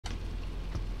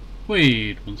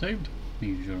Wait, one second.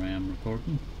 Make sure I am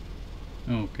recording.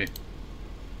 Okay.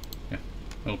 Yeah,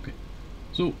 okay.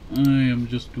 So, I am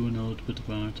just doing a little bit of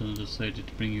art and I decided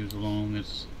to bring you along.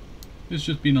 It's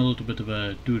just been a little bit of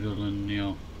a doodle and, you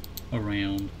know,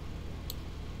 around.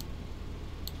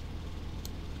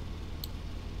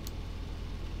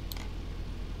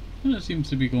 And it seems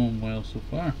to be going well so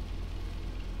far.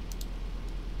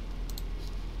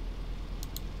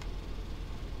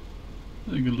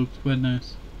 I think it looks quite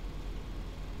nice.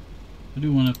 I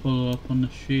do want to follow up on the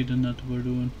shading that we're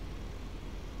doing.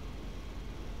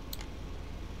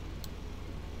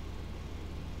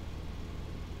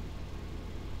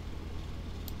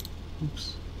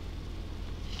 Oops.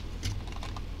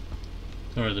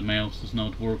 Sorry, the mouse is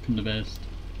not working the best.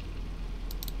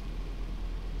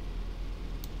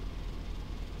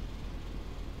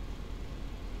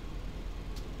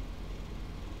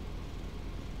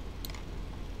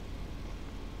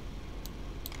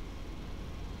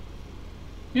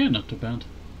 Yeah, not too bad.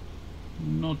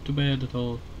 Not too bad at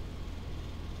all.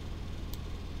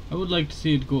 I would like to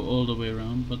see it go all the way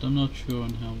around, but I'm not sure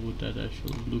on how would that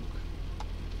actually look.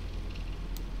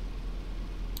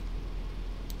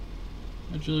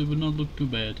 Actually, it would not look too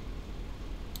bad.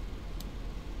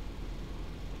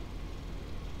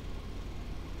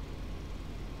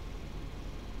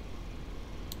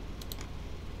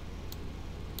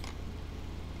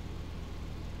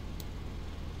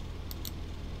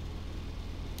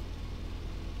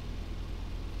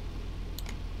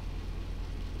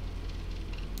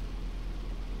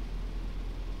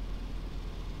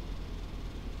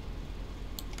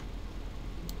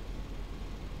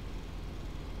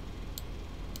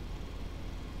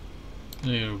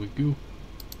 There we go.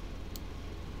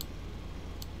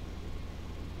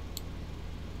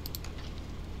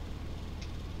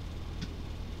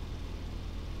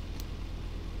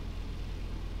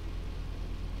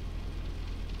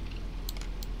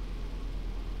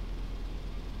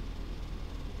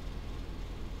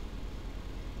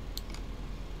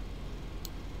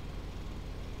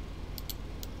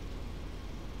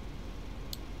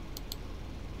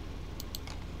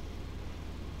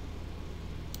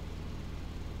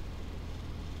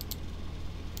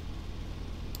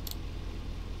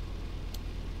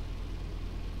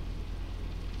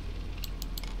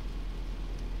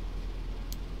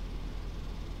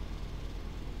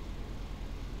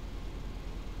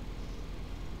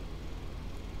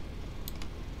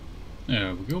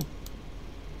 There we go.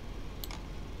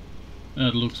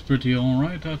 That looks pretty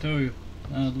alright, I tell you.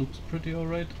 That looks pretty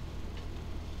alright.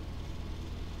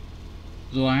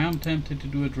 So I am tempted to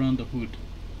do it around the hood.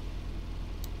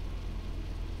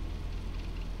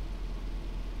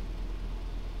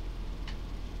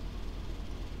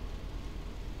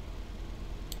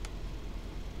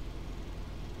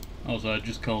 Also, I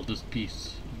just called this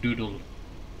piece Doodle,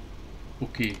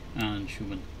 Oaki and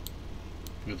Human,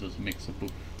 because it's a mix of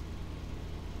both.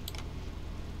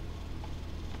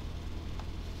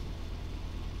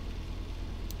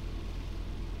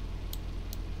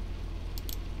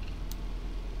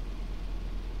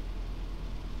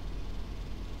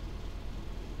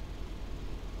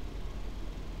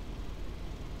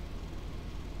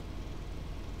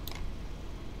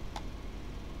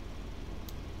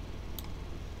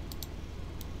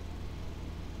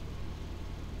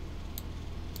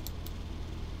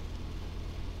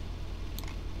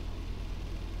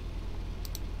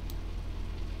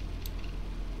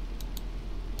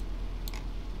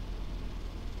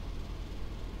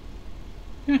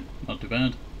 Yeah, not too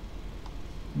bad.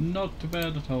 Not too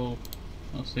bad at all.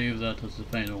 I'll save that as the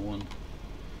final one.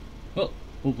 Well,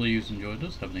 hopefully you enjoyed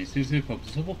this. Have a nice day, safe, hope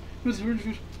it's helpful. It was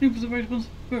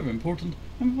very important.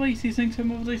 Remember, I see things,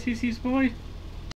 bye.